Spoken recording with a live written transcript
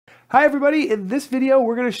Hi everybody, in this video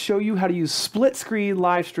we're going to show you how to use split screen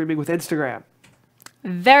live streaming with Instagram.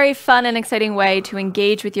 Very fun and exciting way to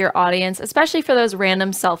engage with your audience, especially for those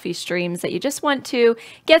random selfie streams that you just want to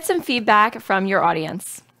get some feedback from your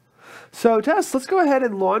audience. So Tess, let's go ahead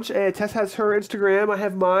and launch. Tess has her Instagram, I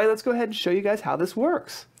have mine. Let's go ahead and show you guys how this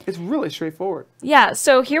works. It's really straightforward. Yeah,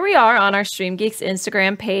 so here we are on our StreamGeeks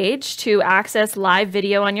Instagram page. To access live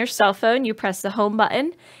video on your cell phone, you press the home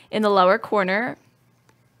button in the lower corner.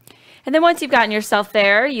 And then once you've gotten yourself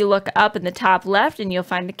there, you look up in the top left and you'll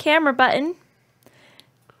find the camera button.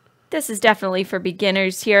 This is definitely for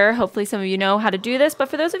beginners here. Hopefully some of you know how to do this, but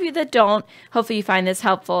for those of you that don't, hopefully you find this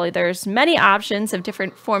helpful. There's many options of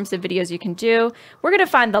different forms of videos you can do. We're going to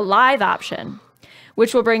find the live option,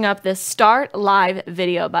 which will bring up the Start Live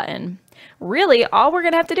Video button. Really, all we're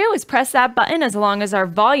going to have to do is press that button as long as our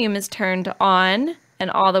volume is turned on and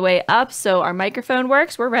all the way up so our microphone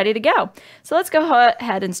works. We're ready to go. So let's go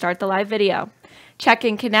ahead and start the live video. Check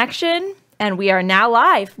in connection, and we are now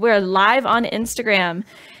live. We're live on Instagram.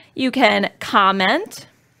 You can comment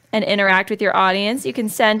and interact with your audience. You can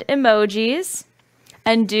send emojis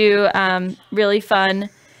and do really fun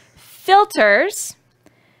filters.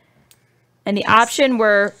 And the option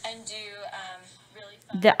we're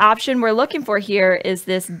looking for here is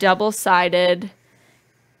this double-sided.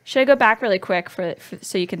 Should I go back really quick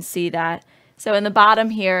so you can see that? So in the bottom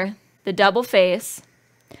here, the double face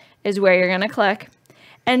is where you're going to click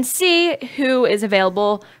and see who is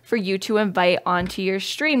available for you to invite onto your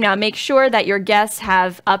stream. Now make sure that your guests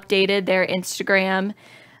have updated their Instagram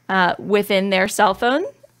within their cell phone.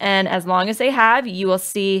 And as long as they have, you will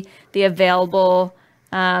see the available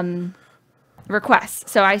requests.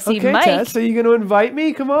 So I see Mike. Tess, so you're going to invite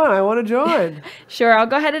me? Come on, I want to join. Sure, I'll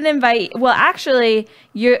go ahead and invite. Well, actually,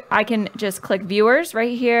 I can just click viewers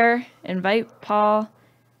right here, invite Paul,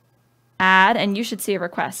 add, and you should see a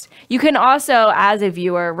request. You can also, as a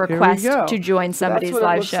viewer, request to join somebody's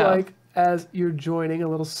live show. That's what it looks like as you're joining. A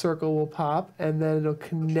little circle will pop, and then it'll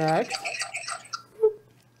connect.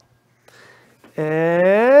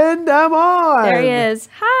 And I'm on. There he is.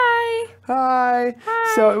 Hi. Hi.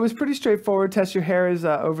 Hi. So it was pretty straightforward. Test your hair is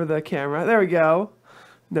over the camera. There we go.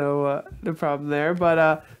 No problem there.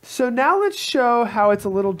 But so now let's show how it's a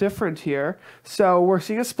little different here. So we're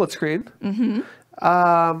seeing a split screen.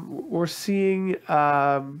 Mm-hmm. We're seeing.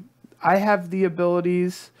 I have the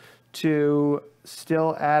abilities to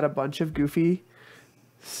still add a bunch of goofy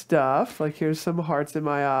stuff. Like here's some hearts in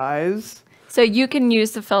my eyes. So you can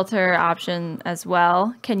use the filter option as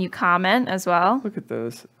well. Can you comment as well? Look at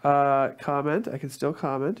those. Comment. I can still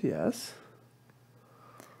comment, yes.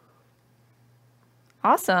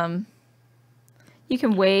 Awesome. You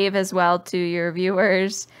can wave as well to your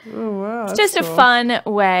viewers. Oh, wow. It's just a fun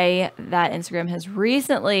way that Instagram has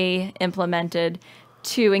recently implemented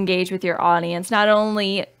to engage with your audience. Not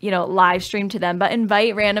only, live stream to them, but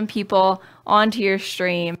invite random people onto your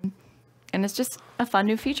stream. And it's just a fun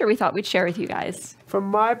new feature we thought we'd share with you guys. From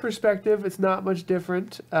my perspective, it's not much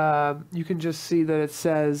different. You can just see that it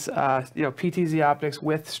says, PTZ Optics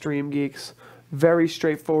with StreamGeeks. Very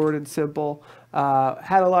straightforward and simple.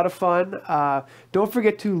 Had a lot of fun. Don't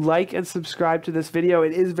forget to like and subscribe to this video.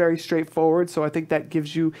 It is very straightforward, so I think that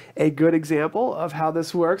gives you a good example of how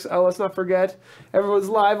this works. Oh, let's not forget, everyone's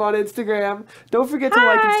live on Instagram. Don't forget to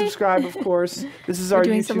like and subscribe, of course. This is our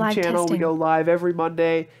YouTube channel. We go live every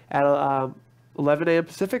Monday at 11 a.m.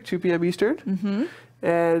 Pacific, 2 p.m. Eastern. Mm-hmm.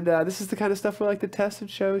 And this is the kind of stuff we like to test and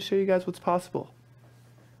show you guys what's possible.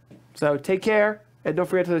 So take care, and don't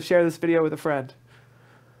forget to share this video with a friend.